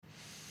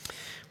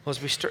Well, as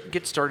we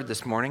get started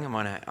this morning, I'm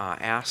going to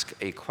ask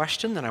a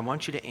question that I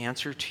want you to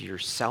answer to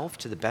yourself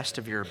to the best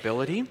of your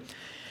ability.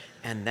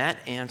 And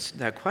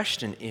that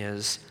question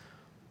is,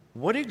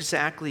 what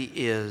exactly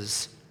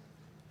is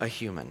a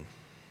human?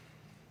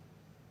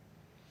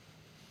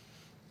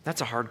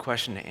 That's a hard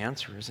question to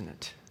answer, isn't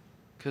it?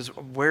 Because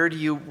where do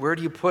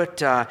you put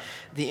the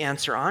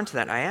answer onto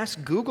that? I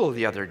asked Google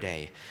the other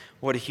day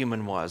what a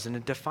human was, and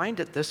it defined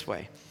it this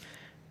way.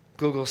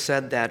 Google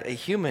said that a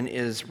human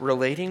is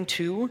relating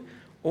to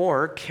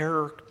or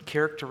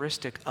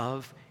characteristic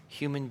of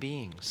human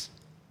beings.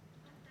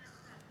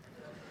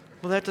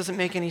 Well, that doesn't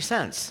make any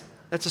sense.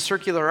 That's a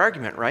circular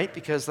argument, right?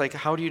 Because,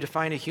 how do you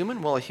define a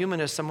human? Well, a human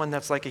is someone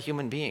that's like a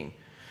human being.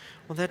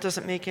 Well, that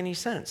doesn't make any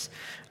sense.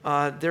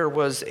 There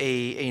was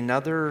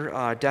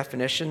another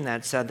definition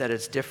that said that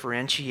it's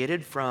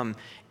differentiated from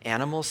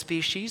animal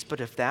species, but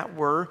if that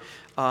were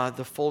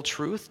the full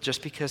truth,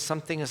 just because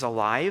something is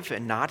alive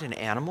and not an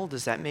animal,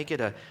 does that make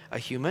it a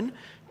human?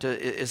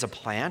 Is a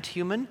plant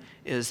human?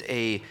 Is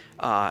a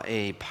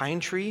pine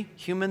tree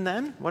human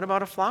then? What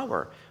about a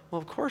flower? Well,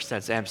 of course,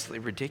 that's absolutely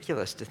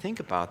ridiculous to think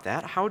about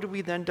that. How do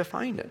we then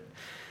define it?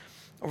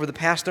 Over the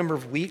past number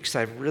of weeks,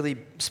 I've really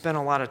spent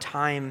a lot of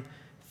time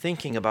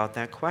thinking about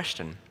that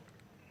question.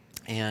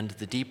 And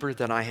the deeper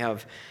that I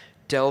have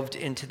delved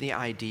into the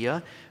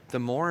idea, the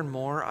more and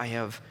more I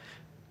have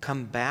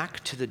come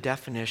back to the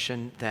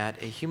definition that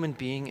a human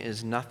being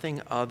is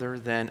nothing other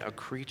than a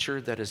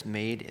creature that is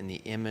made in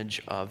the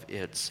image of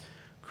its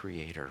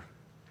creator.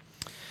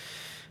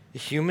 The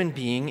human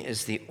being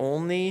is the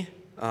only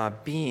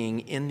being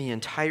in the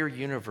entire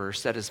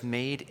universe that is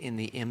made in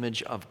the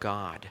image of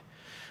God.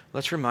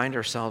 Let's remind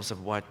ourselves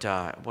of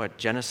what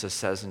Genesis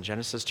says in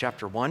Genesis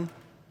chapter 1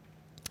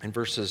 and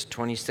verses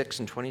 26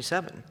 and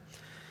 27.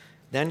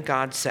 Then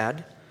God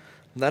said,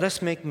 "Let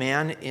us make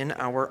man in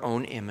our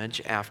own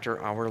image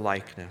after our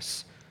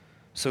likeness."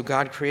 So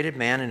God created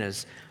man in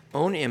his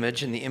own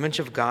image. In the image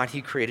of God,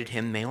 he created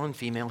him, male and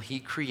female, he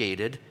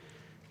created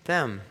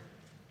them.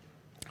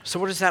 So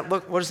what does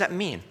that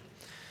mean?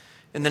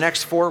 In the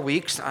next 4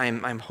 weeks,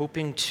 I'm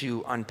hoping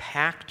to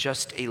unpack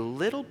just a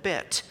little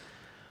bit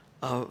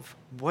of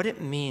what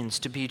it means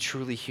to be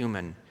truly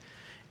human.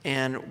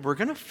 And we're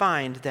going to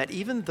find that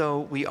even though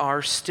we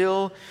are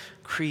still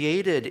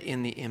created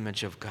in the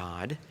image of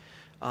God,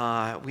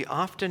 we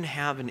often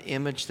have an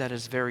image that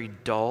is very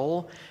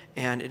dull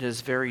and it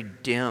is very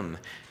dim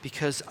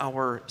because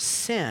our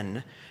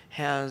sin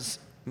has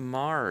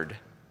marred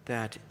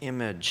that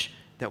image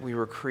that we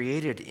were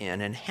created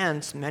in. And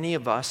hence, many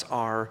of us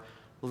are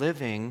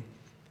living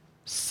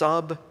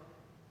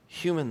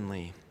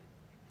subhumanly.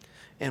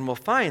 And we'll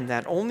find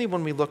that only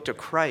when we look to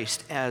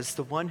Christ as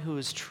the one who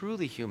is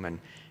truly human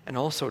and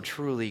also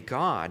truly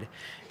God,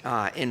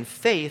 in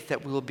faith,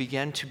 that we will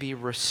begin to be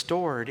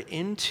restored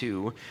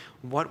into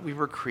what we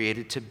were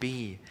created to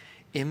be,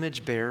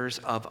 image bearers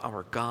of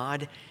our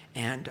God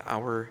and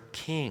our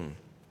King.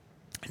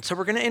 And so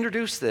we're going to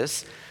introduce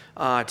this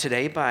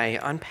today by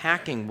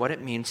unpacking what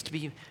it means to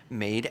be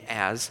made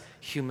as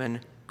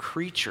human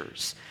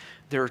creatures.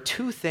 There are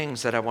two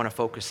things that I want to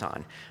focus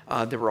on.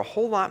 There were a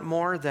whole lot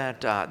more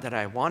that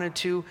I wanted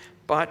to,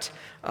 but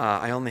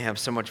I only have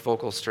so much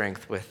vocal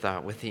strength with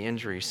the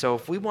injury. So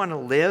if we want to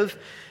live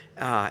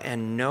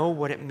and know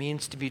what it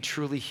means to be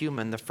truly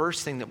human, the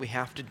first thing that we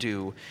have to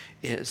do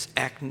is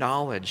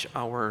acknowledge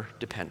our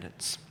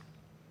dependence.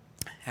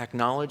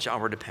 Acknowledge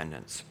our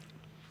dependence.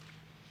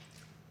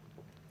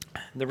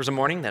 There was a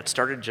morning that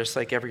started just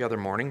like every other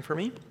morning for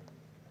me.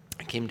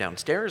 I came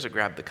downstairs, I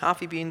grabbed the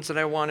coffee beans that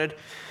I wanted.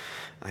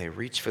 I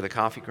reached for the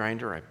coffee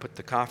grinder, I put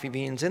the coffee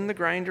beans in the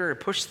grinder, I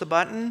pushed the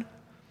button,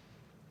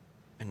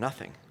 and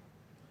nothing.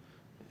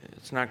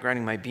 It's not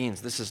grinding my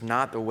beans. This is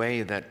not the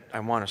way that I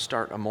want to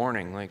start a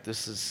morning.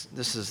 This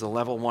is the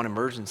level 1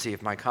 emergency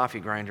if my coffee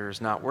grinder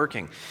is not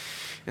working.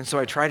 And so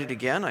I tried it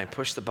again, I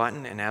pushed the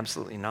button, and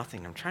absolutely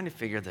nothing. I'm trying to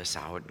figure this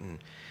out, and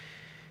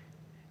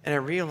I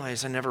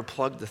realized I never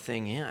plugged the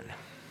thing in.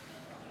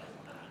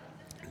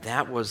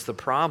 That was the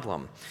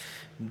problem.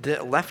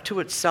 Left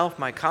to itself,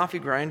 my coffee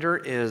grinder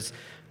is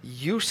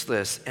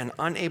useless and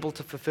unable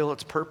to fulfill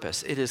its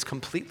purpose. It is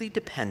completely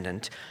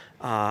dependent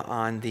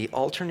on the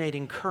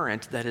alternating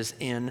current that is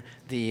in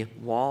the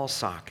wall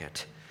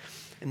socket.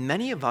 And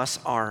many of us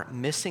are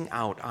missing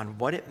out on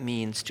what it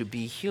means to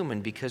be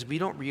human because we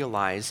don't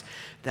realize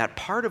that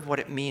part of what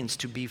it means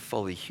to be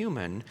fully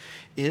human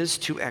is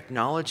to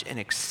acknowledge and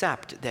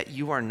accept that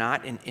you are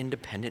not an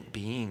independent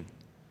being,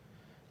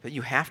 that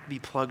you have to be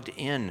plugged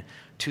in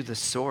to the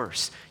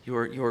source,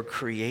 your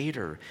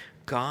creator,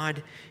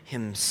 God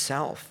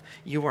himself.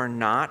 You are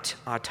not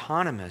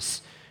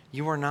autonomous.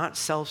 You are not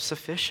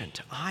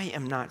self-sufficient. I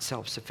am not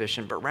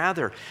self-sufficient, but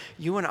rather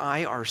you and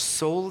I are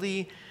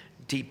solely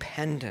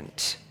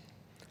dependent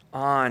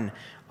on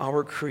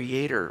our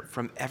Creator,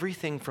 from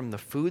everything from the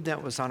food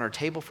that was on our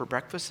table for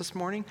breakfast this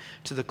morning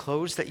to the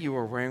clothes that you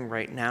are wearing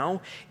right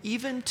now,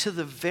 even to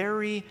the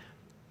very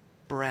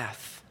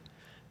breath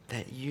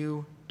that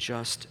you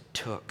just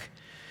took.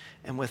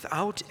 And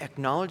without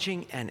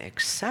acknowledging and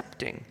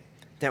accepting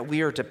that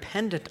we are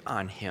dependent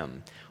on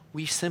him,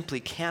 we simply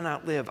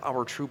cannot live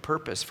our true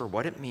purpose for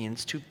what it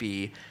means to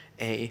be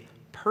a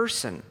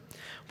person.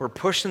 We're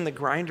pushing the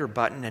grinder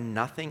button and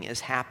nothing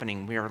is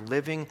happening. We are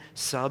living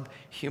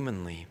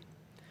subhumanly.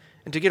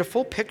 And to get a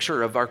full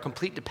picture of our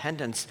complete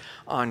dependence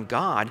on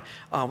God,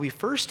 we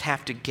first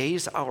have to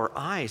gaze our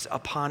eyes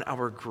upon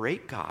our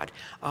great God,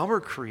 our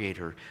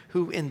Creator,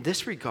 who in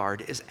this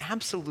regard is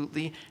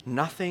absolutely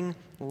nothing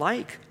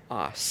like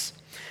us.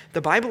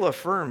 The Bible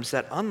affirms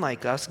that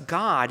unlike us,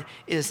 God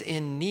is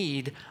in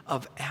need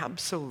of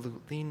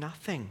absolutely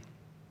nothing.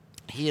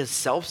 He is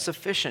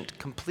self-sufficient,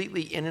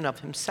 completely in and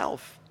of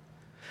himself.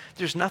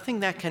 There's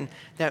nothing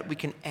that we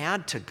can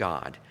add to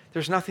God.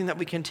 There's nothing that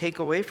we can take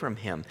away from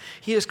him.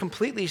 He is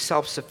completely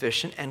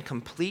self-sufficient and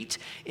complete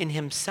in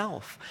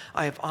himself.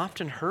 I have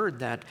often heard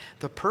that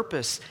the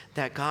purpose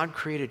that God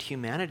created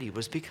humanity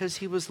was because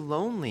he was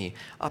lonely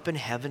up in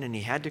heaven and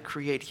he had to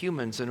create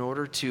humans in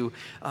order to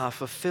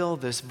fulfill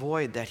this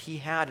void that he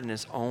had in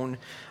his own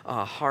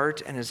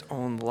heart and his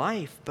own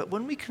life. But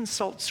when we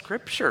consult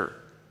Scripture,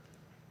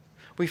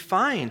 we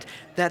find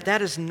that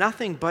that is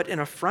nothing but an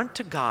affront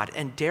to God,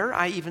 and dare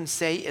I even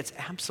say it's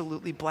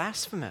absolutely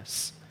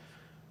blasphemous.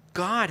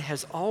 God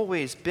has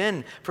always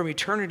been, from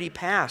eternity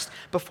past,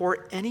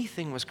 before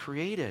anything was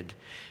created.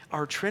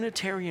 Our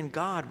Trinitarian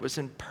God was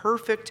in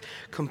perfect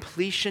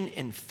completion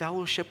in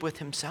fellowship with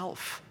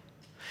himself.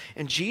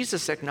 And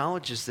Jesus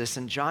acknowledges this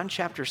in John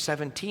chapter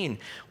 17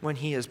 when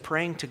he is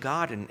praying to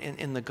God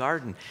in the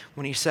garden,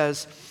 when he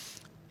says,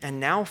 "And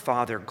now,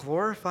 Father,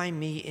 glorify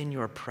me in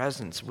your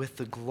presence with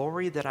the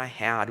glory that I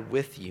had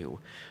with you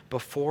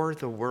before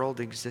the world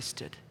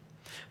existed.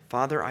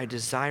 Father, I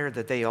desire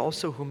that they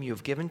also whom you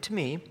have given to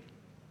me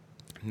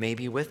may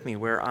be with me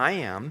where I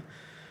am,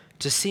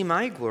 to see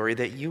my glory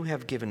that you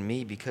have given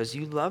me because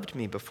you loved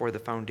me before the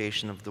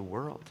foundation of the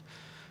world."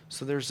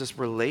 So there's this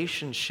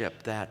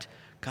relationship that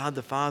God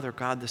the Father,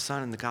 God the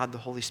Son, and God the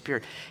Holy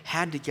Spirit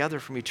had together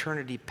from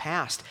eternity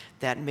past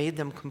that made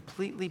them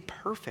completely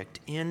perfect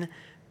in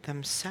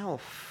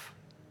themselves.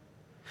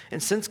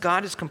 And since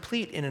God is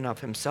complete in and of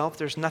himself,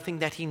 there's nothing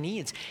that he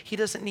needs. He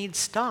doesn't need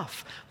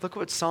stuff. Look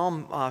what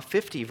Psalm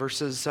 50,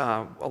 verses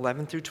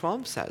 11 through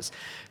 12 says.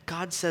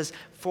 God says,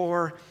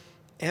 "For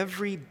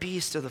every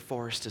beast of the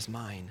forest is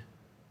mine,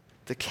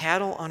 the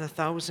cattle on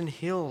 1,000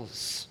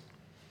 hills.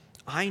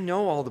 I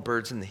know all the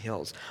birds in the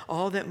hills.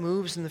 All that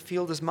moves in the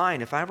field is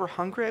mine. If I were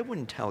hungry, I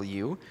wouldn't tell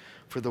you,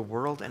 for the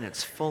world and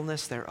its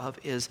fullness thereof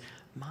is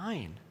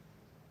mine."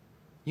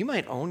 You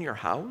might own your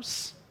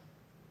house,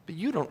 but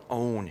you don't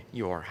own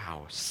your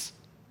house.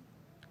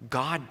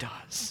 God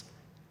does.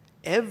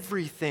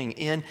 Everything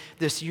in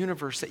this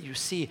universe that you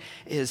see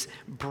is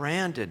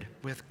branded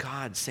with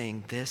God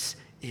saying, "This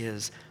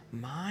is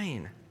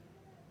mine."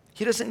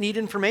 He doesn't need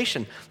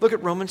information. Look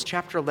at Romans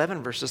chapter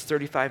 11, verses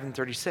 35 and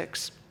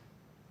 36.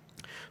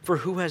 "For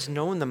who has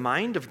known the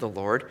mind of the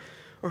Lord,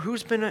 or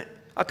who's been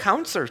a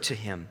counselor to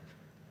him,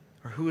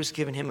 or who has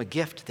given him a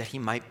gift that he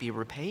might be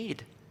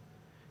repaid?"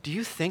 Do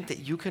you think that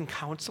you can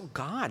counsel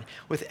God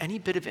with any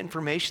bit of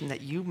information that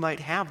you might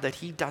have that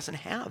he doesn't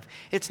have?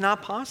 It's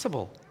not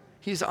possible.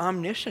 He's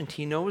omniscient.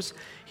 He knows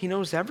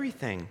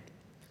everything.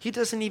 He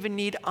doesn't even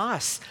need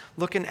us.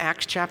 Look in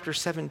Acts chapter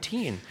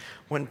 17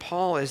 when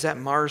Paul is at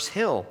Mars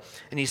Hill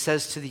and he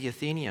says to the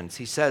Athenians,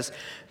 he says,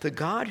 "The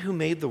God who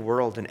made the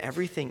world and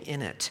everything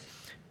in it,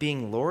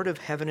 being Lord of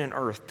heaven and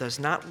earth, does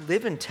not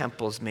live in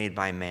temples made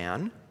by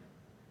man,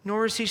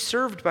 nor is he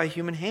served by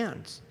human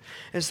hands,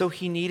 as though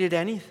he needed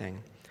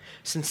anything,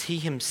 since he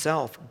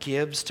himself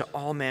gives to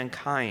all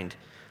mankind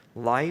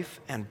life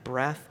and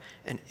breath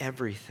and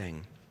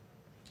everything."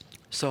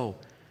 So,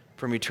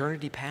 from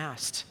eternity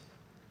past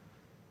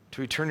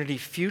to eternity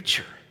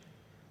future,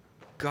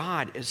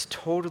 God is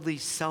totally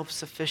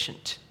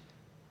self-sufficient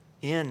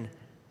in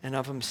and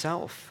of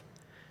himself.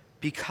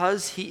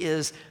 Because he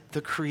is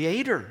the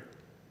creator,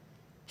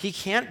 he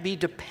can't be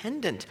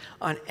dependent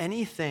on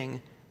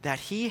anything that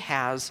he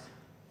has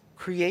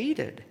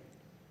created.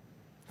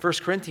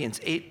 1 Corinthians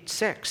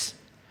 8:6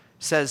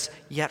 says,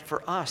 "Yet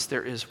for us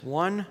there is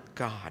one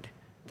God,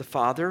 the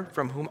Father,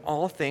 from whom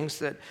all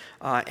things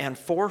and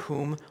for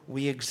whom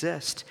we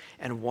exist,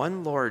 and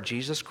one Lord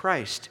Jesus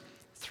Christ,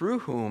 through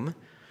whom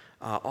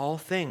all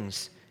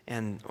things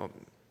and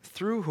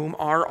through whom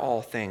are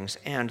all things,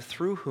 and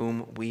through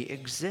whom we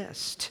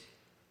exist."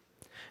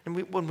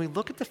 And when we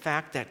look at the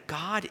fact that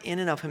God in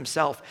and of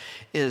himself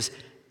is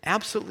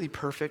absolutely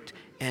perfect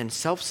and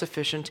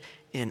self-sufficient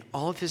in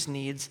all of his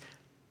needs,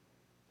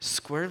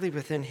 squarely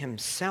within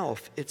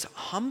himself, it's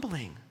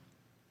humbling.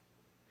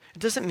 It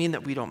doesn't mean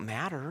that we don't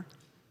matter.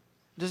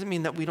 It doesn't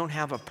mean that we don't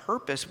have a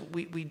purpose.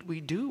 We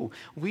do.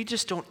 We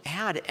just don't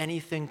add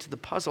anything to the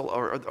puzzle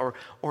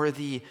or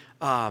the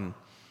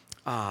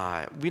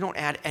we don't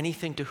add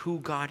anything to who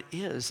God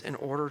is in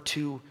order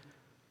to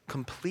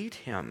complete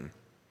him.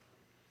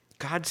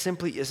 God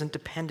simply isn't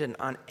dependent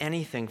on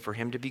anything for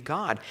him to be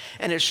God.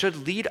 And it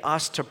should lead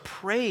us to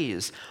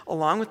praise,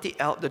 along with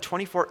the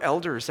 24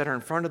 elders that are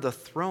in front of the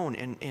throne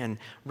in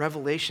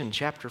Revelation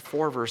chapter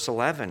 4, verse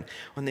 11,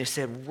 when they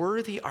said,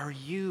 "Worthy are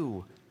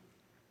you,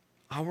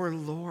 our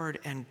Lord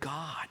and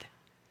God,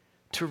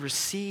 to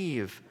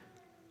receive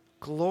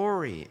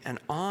glory and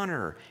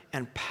honor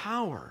and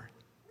power.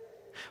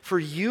 For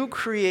you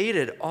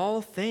created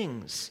all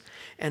things,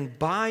 and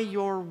by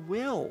your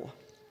will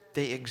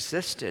they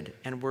existed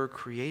and were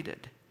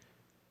created."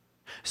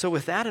 So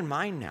with that in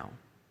mind now,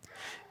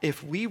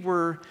 if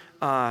we're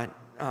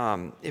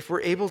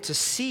able to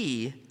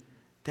see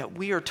that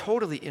we are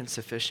totally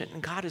insufficient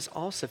and God is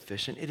all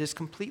sufficient, it is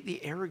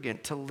completely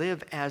arrogant to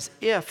live as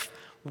if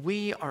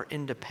we are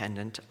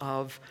independent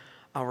of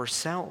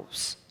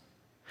ourselves.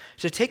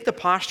 To take the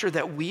posture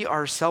that we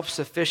are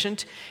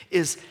self-sufficient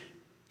is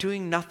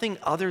doing nothing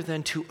other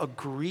than to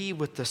agree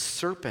with the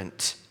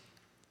serpent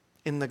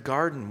in the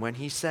garden when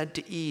he said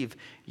to Eve,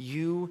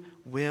 "You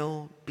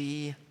will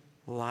be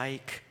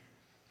like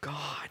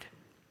God."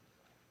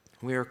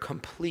 We are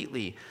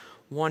completely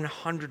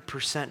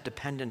 100%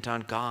 dependent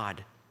on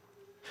God.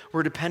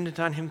 We're dependent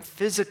on him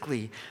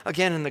physically.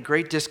 Again, in the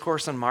great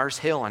discourse on Mars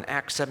Hill in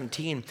Acts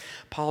 17,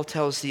 Paul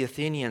tells the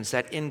Athenians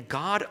that in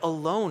God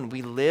alone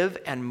we live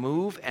and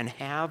move and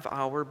have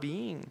our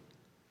being.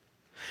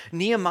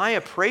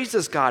 Nehemiah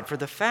praises God for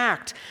the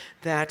fact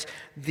that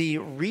the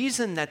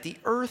reason that the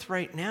earth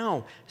right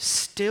now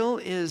still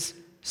is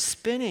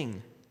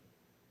spinning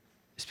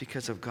is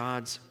because of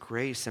God's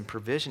grace and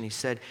provision. He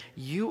said,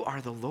 "You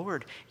are the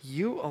Lord,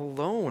 you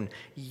alone.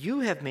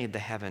 You have made the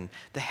heaven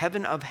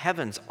of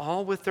heavens,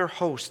 all with their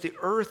hosts, the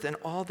earth and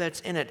all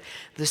that's in it,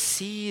 the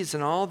seas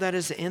and all that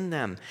is in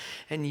them,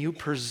 and you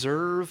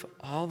preserve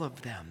all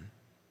of them."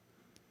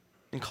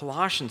 In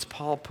Colossians,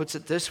 Paul puts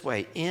it this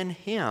way, "In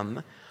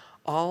him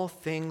all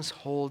things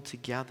hold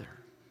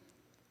together."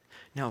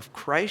 Now, if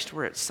Christ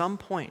were at some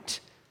point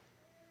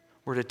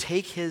were to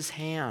take his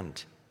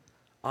hand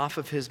off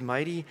of his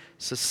mighty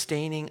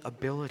sustaining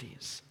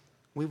abilities,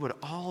 we would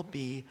all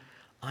be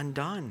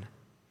undone.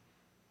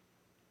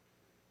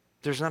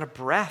 There's not a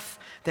breath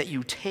that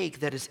you take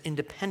that is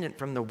independent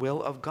from the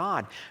will of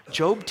God.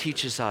 Job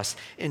teaches us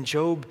in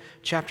Job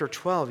chapter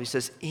 12, he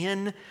says,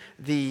 in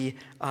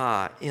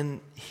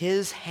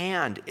his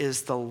hand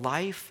is the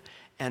life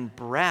and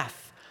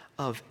breath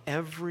of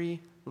every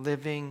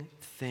living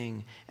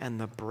thing and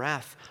the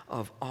breath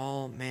of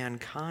all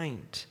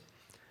mankind.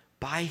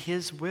 By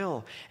his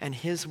will and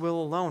his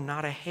will alone,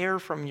 not a hair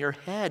from your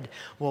head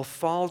will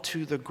fall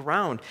to the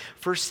ground.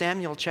 1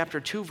 Samuel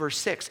chapter 2, verse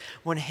 6,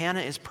 when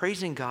Hannah is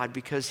praising God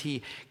because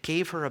he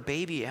gave her a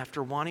baby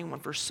after wanting one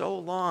for so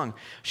long,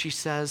 she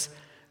says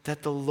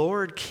that the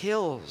Lord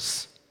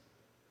kills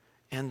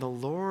and the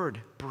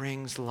Lord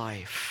brings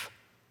life.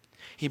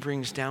 He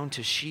brings down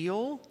to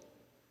Sheol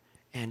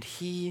and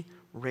he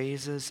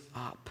raises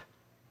up.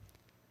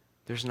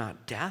 There's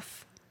not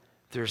death,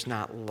 there's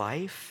not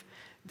life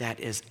that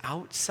is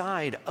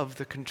outside of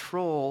the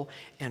control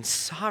and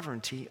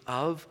sovereignty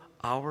of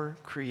our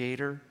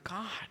Creator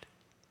God.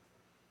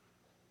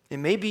 It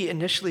may be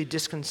initially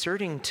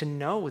disconcerting to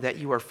know that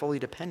you are fully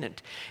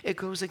dependent. It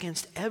goes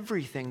against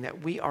everything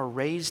that we are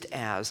raised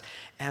as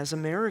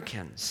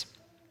Americans.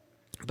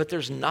 But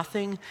there's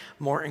nothing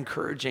more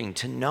encouraging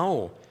to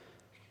know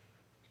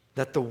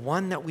that the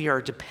one that we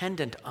are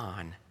dependent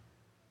on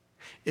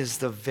is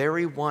the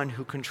very one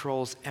who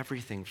controls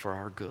everything for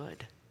our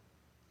good.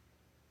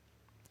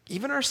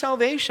 Even our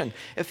salvation.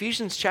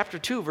 Ephesians chapter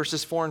 2,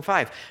 verses 4 and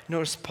 5.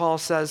 Notice Paul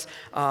says,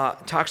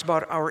 talks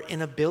about our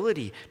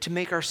inability to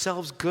make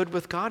ourselves good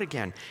with God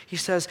again. He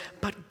says,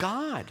 but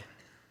God,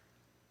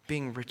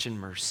 being rich in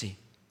mercy,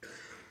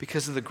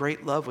 because of the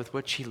great love with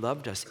which he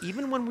loved us,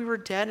 even when we were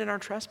dead in our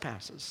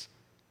trespasses,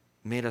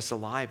 made us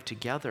alive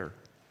together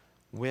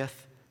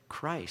with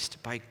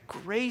Christ. By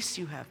grace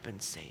you have been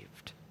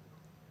saved.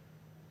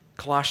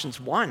 Colossians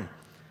 1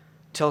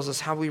 tells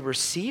us how we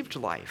received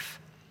life.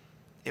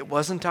 It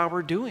wasn't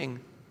our doing.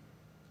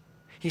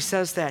 He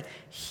says that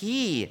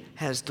he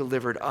has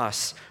delivered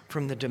us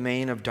from the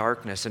domain of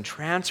darkness and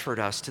transferred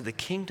us to the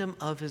kingdom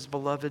of his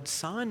beloved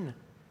Son.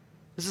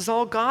 This is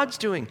all God's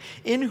doing,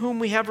 in whom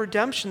we have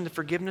redemption, the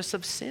forgiveness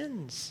of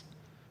sins.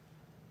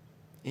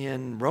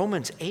 In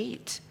Romans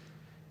 8,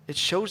 it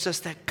shows us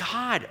that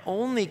God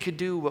only could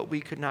do what we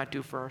could not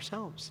do for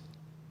ourselves.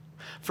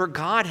 For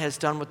God has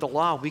done what the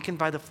law, weakened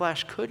by the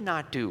flesh, could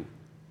not do.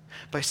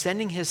 By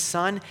sending his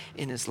Son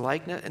in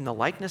the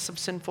likeness of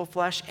sinful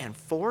flesh and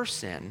for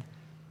sin,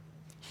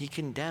 he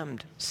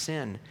condemned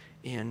sin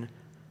in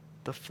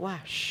the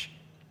flesh.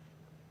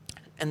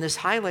 And this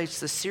highlights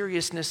the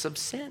seriousness of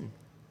sin.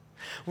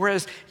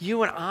 Whereas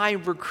you and I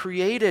were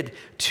created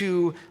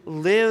to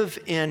live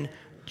in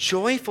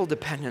joyful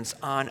dependence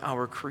on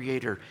our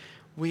Creator,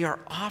 we are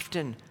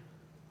often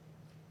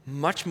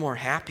much more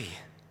happy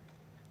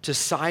to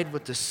side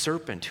with the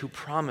serpent who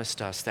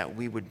promised us that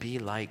we would be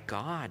like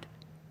God.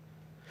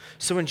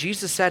 So when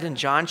Jesus said in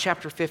John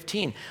chapter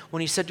 15, when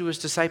he said to his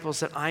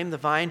disciples that I'm the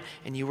vine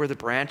and you are the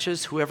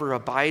branches, whoever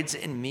abides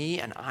in me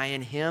and I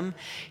in him,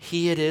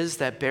 he it is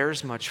that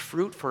bears much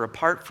fruit, for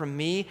apart from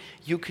me,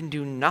 you can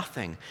do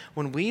nothing.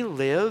 When we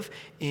live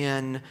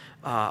in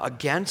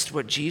against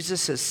what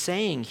Jesus is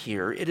saying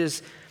here, it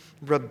is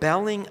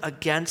rebelling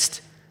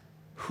against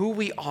who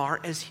we are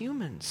as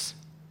humans.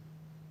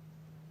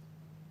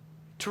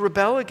 To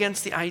rebel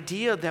against the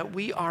idea that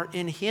we are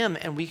in him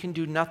and we can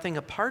do nothing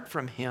apart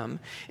from him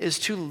is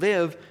to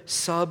live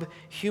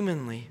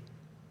subhumanly.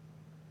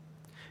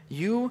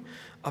 You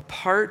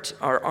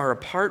are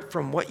apart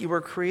from what you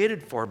were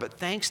created for. But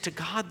thanks to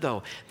God,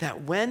 though,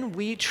 that when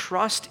we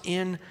trust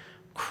in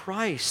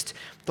Christ,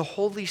 the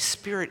Holy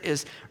Spirit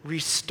is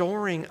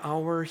restoring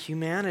our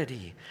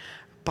humanity.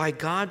 By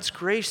God's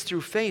grace through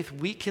faith,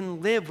 we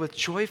can live with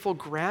joyful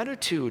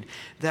gratitude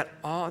that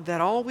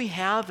all we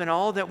have and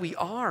all that we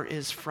are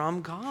is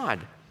from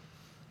God.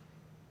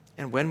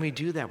 And when we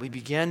do that, we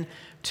begin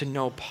to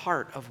know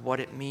part of what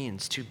it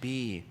means to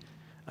be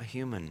a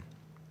human.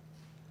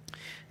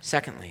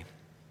 Secondly,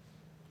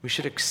 we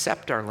should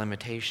accept our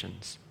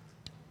limitations.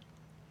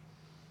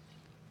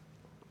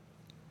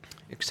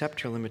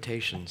 Accept your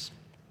limitations.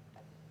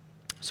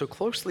 So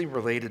closely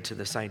related to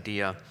this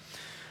idea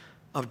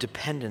of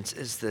dependence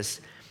is this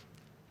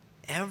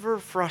ever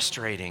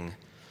frustrating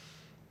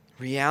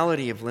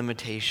reality of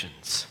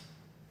limitations.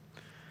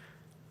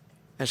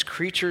 As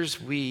creatures,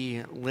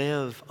 we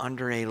live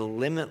under a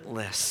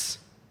limitless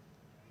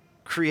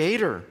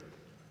creator,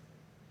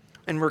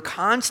 and we're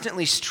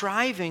constantly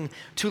striving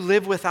to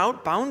live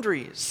without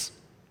boundaries.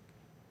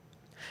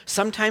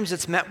 Sometimes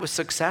it's met with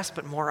success,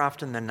 but more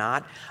often than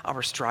not,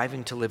 our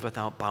striving to live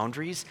without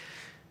boundaries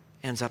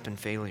ends up in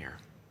failure.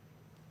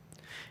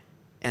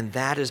 And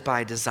that is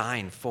by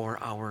design for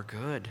our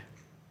good.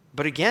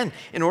 But again,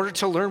 in order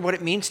to learn what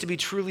it means to be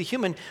truly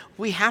human,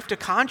 we have to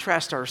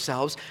contrast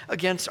ourselves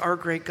against our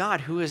great God,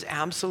 who is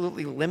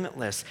absolutely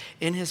limitless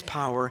in his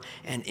power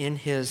and in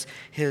his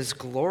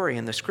glory.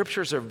 And the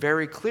scriptures are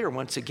very clear,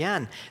 once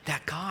again,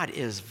 that God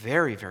is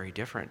very, very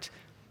different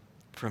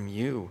from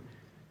you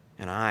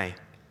and I.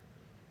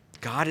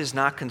 God is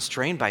not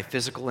constrained by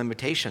physical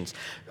limitations.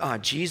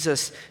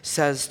 Jesus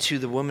says to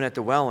the woman at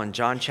the well in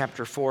John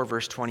chapter 4,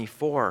 verse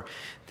 24,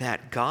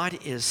 that God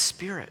is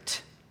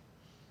spirit.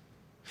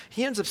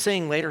 He ends up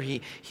saying later,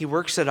 he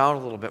works it out a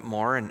little bit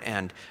more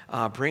and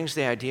brings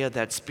the idea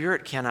that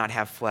spirit cannot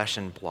have flesh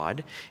and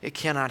blood. It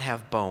cannot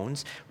have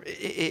bones.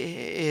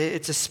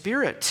 It's a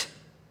spirit.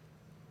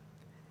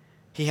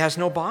 He has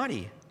no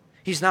body.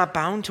 He's not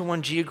bound to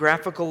one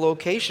geographical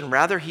location.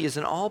 Rather, he is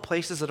in all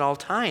places at all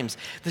times.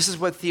 This is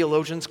what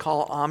theologians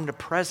call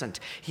omnipresent.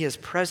 He is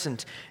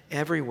present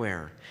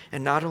everywhere.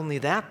 And not only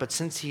that, but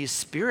since he is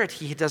spirit,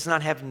 he does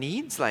not have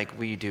needs like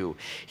we do.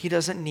 He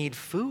doesn't need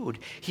food.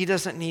 He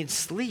doesn't need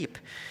sleep.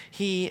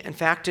 In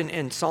fact,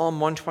 in Psalm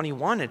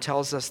 121, it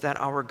tells us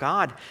that our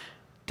God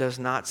does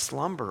not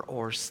slumber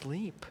or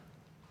sleep.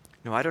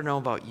 Now, I don't know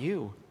about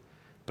you,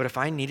 but if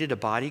I needed a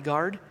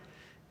bodyguard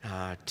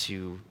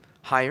to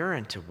hire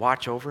and to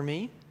watch over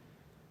me,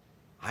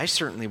 I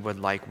certainly would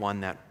like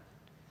one that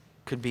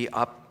could be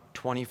up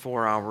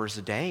 24 hours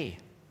a day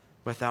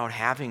without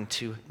having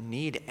to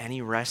need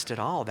any rest at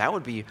all. That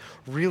would be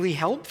really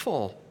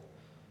helpful.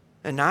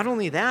 And not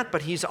only that,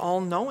 but he's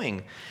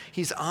all-knowing.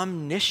 He's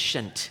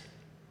omniscient.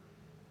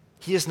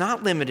 He is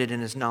not limited in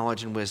his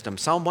knowledge and wisdom.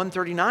 Psalm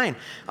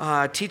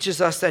 139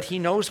 teaches us that he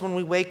knows when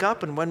we wake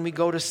up and when we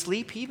go to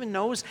sleep. He even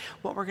knows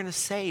what we're going to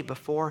say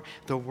before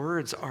the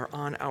words are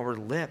on our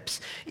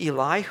lips.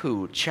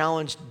 Elihu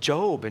challenged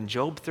Job in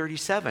Job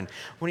 37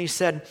 when he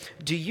said,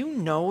 "Do you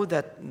know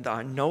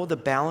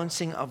the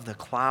balancing of the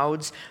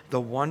clouds,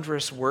 the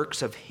wondrous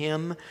works of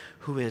him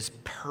who is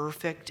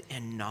perfect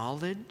in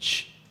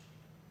knowledge?"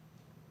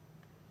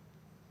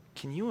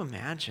 Can you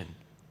imagine?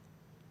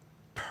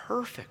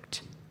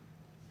 Perfect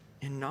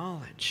in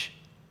knowledge.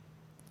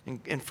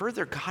 And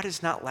further, God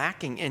is not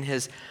lacking in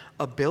his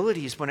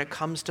abilities when it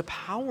comes to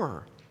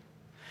power.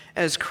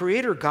 As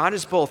creator, God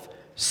is both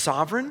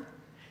sovereign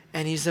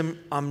and he's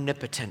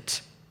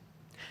omnipotent.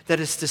 That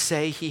is to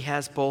say, he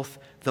has both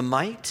the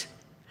might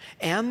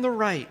and the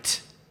right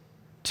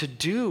to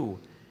do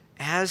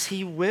as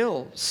he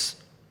wills.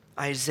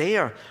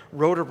 Isaiah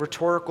wrote a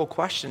rhetorical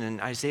question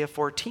in Isaiah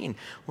 14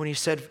 when he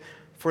said,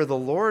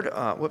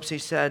 he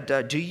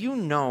said, "Do you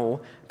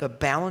know the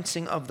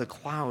balancing of the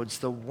clouds,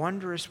 the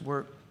wondrous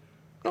work?"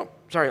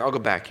 I'll go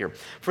back here.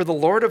 "For the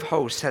Lord of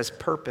hosts has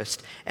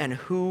purposed, and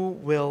who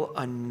will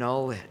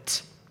annul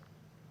it?"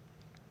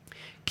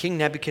 King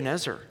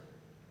Nebuchadnezzar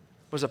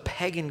was a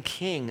pagan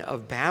king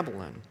of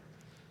Babylon,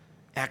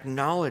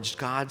 acknowledged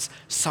God's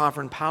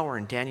sovereign power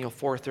in Daniel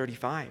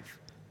 4:35.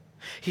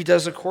 He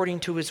does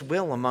according to his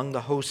will among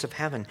the hosts of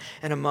heaven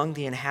and among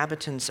the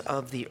inhabitants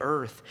of the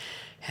earth.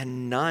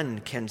 And none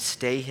can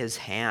stay his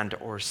hand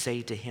or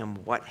say to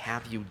him, "What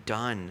have you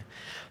done?"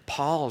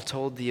 Paul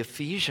told the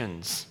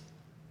Ephesians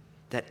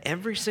that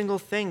every single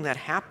thing that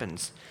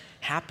happens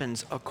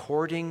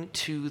according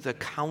to the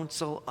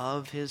counsel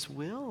of his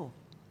will.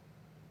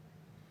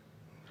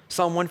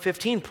 Psalm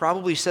 115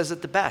 probably says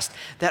it the best,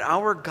 that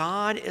our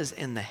God is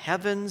in the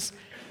heavens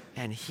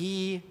and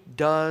he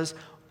does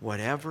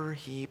whatever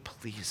he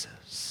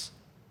pleases.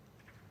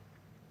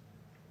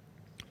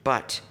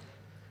 But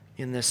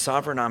in this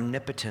sovereign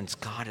omnipotence,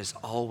 God is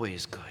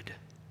always good.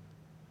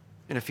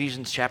 In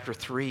Ephesians chapter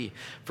 3,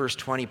 verse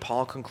 20,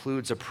 Paul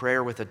concludes a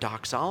prayer with a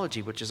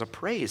doxology, which is a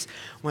praise,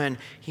 when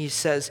he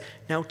says,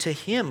 "Now to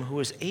him who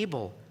is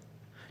able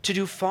to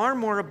do far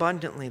more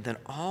abundantly than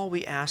all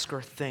we ask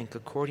or think,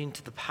 according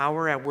to the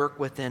power at work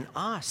within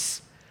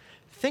us."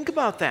 Think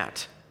about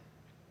that.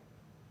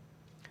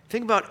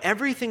 Think about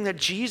everything that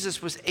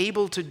Jesus was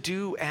able to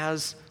do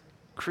as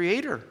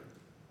creator.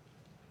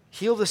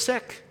 Heal the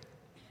sick,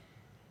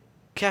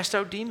 cast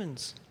out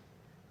demons,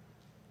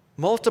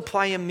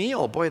 multiply a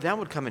meal. Boy, that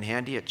would come in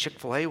handy at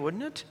Chick-fil-A,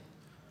 wouldn't it?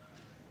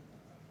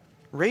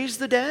 Raise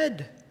the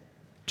dead,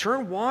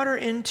 turn water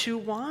into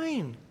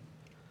wine.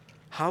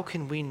 How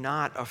can we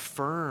not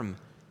affirm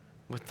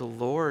with the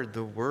Lord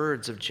the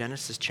words of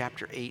Genesis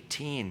chapter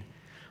 18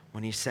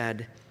 when he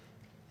said,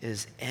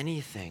 "Is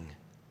anything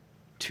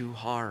too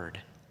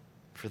hard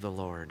for the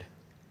Lord?"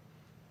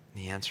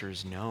 And the answer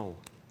is no.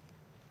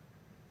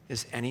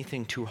 Is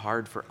anything too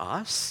hard for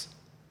us?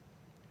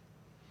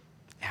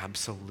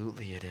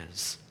 Absolutely it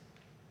is.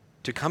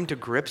 To come to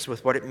grips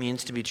with what it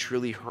means to be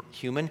truly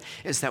human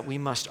is that we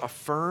must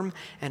affirm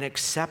and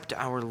accept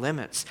our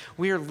limits.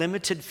 We are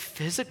limited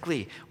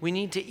physically. We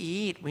need to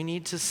eat. We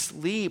need to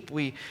sleep.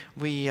 We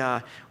need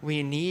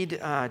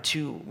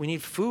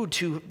food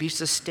to be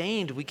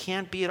sustained. We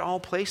can't be at all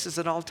places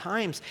at all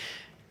times.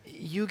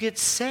 You get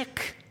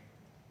sick.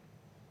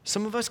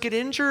 Some of us get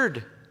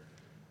injured.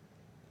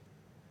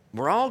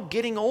 We're all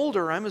getting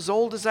older. I'm as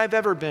old as I've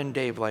ever been,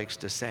 Dave likes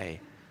to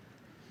say.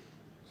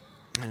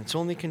 And it's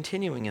only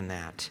continuing in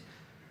that.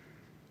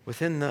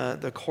 Within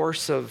the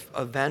course of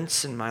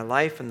events in my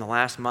life in the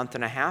last month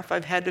and a half,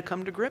 I've had to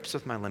come to grips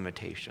with my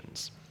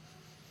limitations.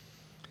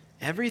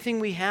 Everything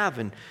we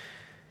have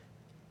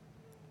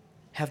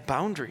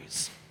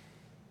boundaries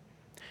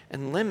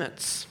and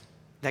limits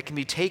that can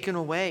be taken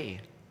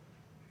away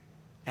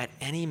at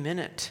any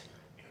minute.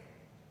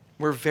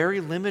 We're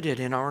very limited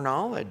in our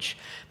knowledge.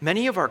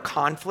 Many of our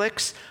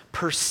conflicts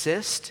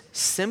persist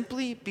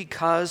simply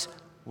because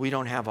we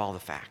don't have all the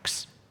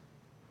facts.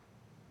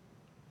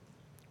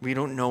 We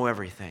don't know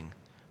everything,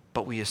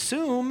 but we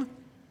assume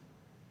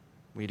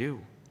we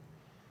do.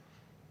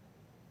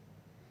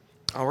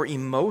 Our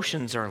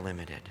emotions are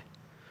limited.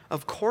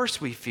 Of course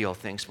we feel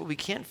things, but we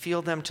can't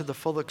feel them to the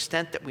full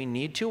extent that we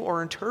need to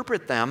or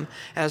interpret them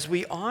as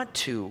we ought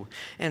to.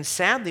 And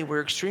sadly,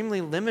 we're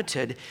extremely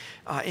limited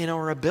in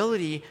our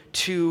ability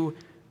to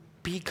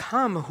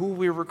become who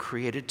we were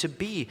created to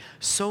be.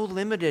 So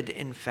limited,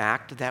 in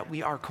fact, that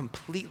we are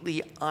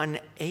completely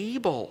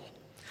unable.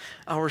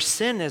 Our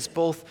sin is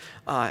both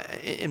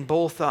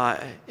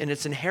in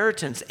its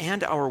inheritance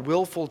and our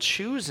willful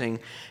choosing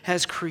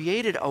has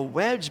created a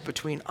wedge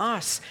between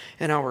us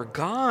and our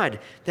God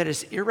that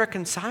is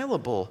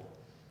irreconcilable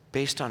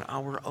based on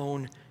our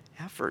own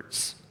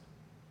efforts.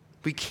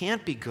 We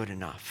can't be good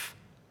enough.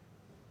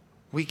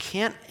 We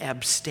can't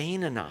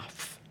abstain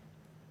enough.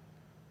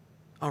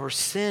 Our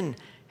sin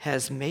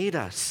has made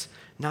us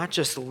not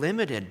just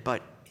limited,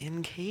 but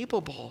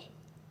incapable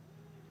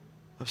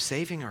of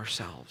saving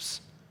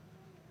ourselves.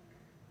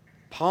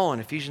 Paul in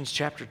Ephesians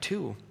chapter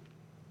 2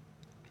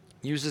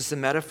 uses the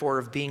metaphor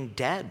of being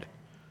dead.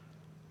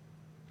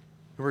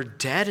 We're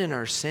dead in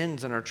our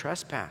sins and our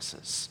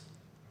trespasses.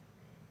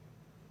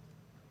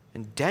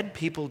 And dead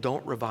people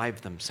don't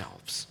revive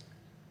themselves.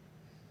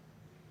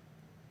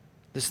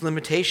 This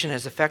limitation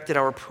has affected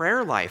our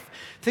prayer life.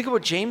 Think of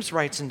what James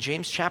writes in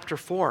James chapter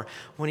 4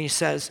 when he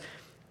says,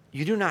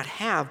 "You do not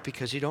have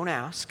because you don't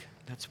ask."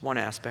 That's one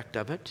aspect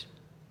of it.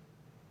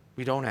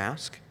 We don't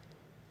ask.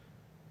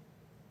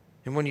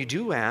 And when you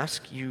do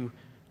ask, you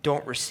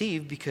don't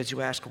receive because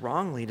you ask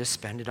wrongly to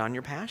spend it on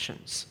your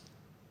passions.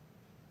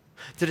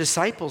 The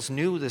disciples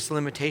knew this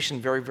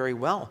limitation very, very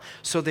well.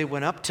 So they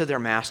went up to their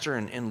master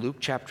in Luke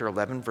chapter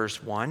 11,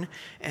 verse 1,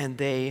 and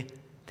they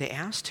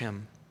asked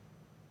him,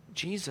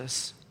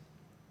 "Jesus,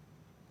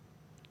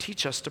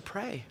 teach us to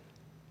pray."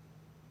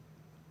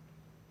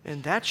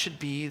 And that should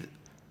be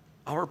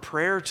our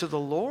prayer to the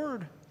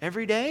Lord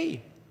every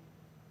day.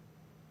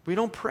 We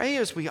don't pray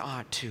as we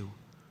ought to.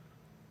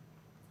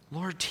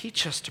 Lord,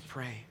 teach us to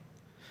pray.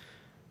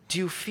 Do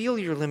you feel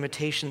your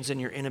limitations and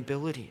your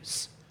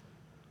inabilities?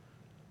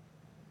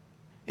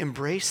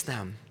 Embrace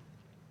them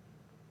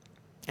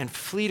and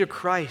flee to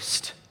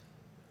Christ.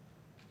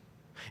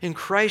 In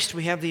Christ,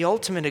 we have the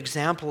ultimate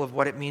example of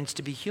what it means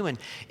to be human.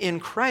 In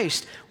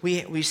Christ,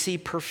 we see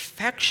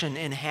perfection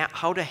in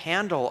how to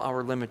handle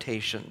our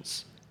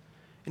limitations.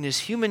 In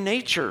his human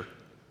nature,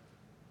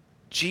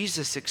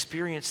 Jesus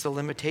experienced the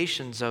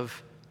limitations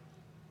of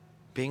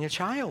being a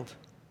child.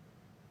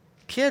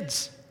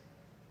 Kids,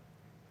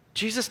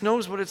 Jesus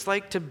knows what it's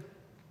like to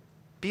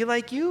be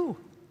like you.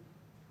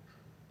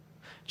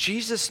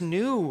 Jesus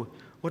knew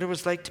what it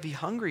was like to be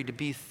hungry, to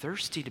be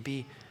thirsty, to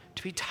be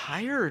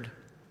tired.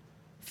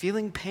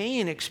 feeling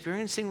pain,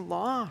 experiencing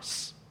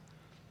loss,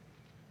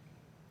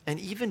 and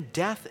even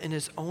death in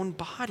his own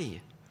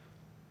body.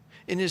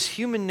 In his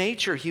human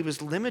nature, he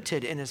was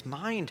limited in his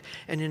mind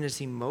and in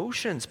his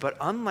emotions, but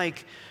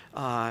unlike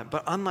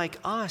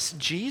us,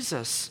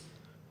 Jesus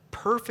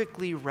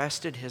perfectly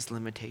rested his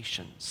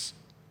limitations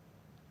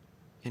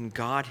in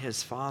God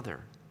his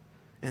Father,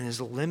 in his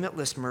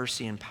limitless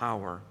mercy and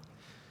power.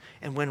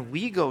 And when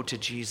we go to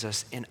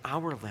Jesus in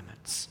our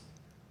limits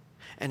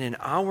and in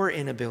our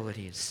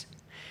inabilities,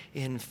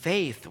 in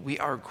faith, we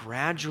are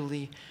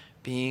gradually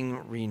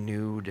being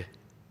renewed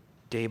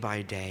day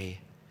by day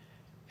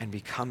and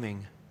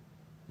becoming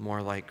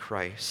more like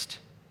Christ.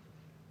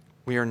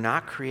 We are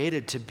not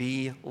created to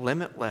be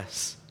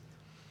limitless.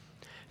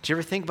 Do you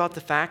ever think about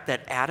the fact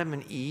that Adam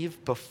and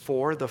Eve,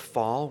 before the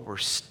fall, were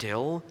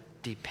still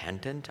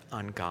dependent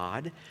on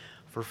God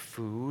for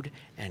food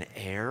and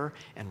air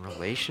and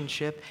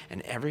relationship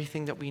and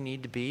everything that we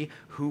need to be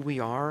who we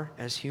are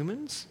as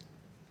humans?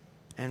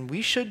 And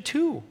we should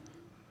too.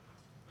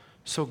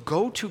 So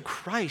go to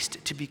Christ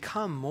to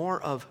become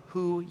more of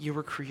who you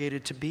were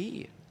created to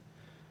be.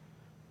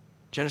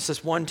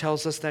 Genesis 1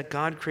 tells us that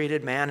God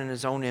created man in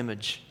his own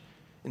image.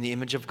 In the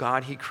image of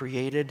God, he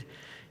created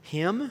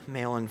him,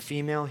 male and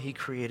female, he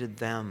created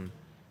them.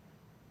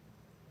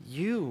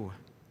 You,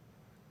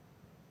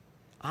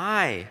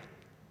 I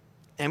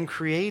am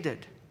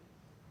created.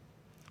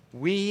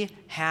 We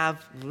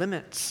have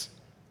limits.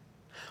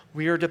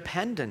 We are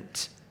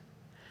dependent.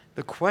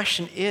 The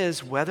question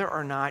is whether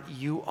or not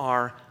you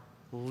are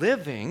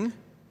living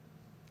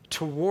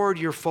toward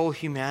your full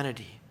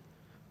humanity,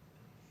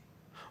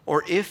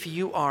 or if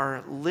you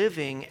are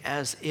living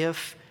as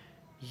if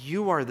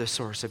you are the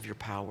source of your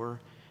power,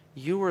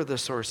 you are the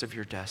source of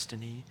your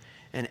destiny,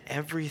 and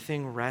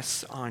everything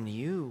rests on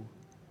you.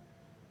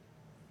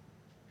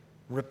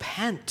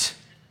 Repent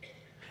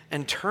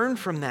and turn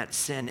from that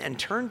sin and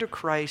turn to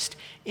Christ,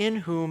 in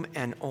whom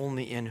and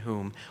only in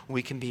whom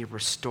we can be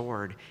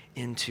restored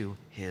into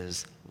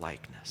his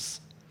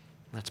likeness.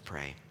 Let's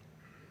pray.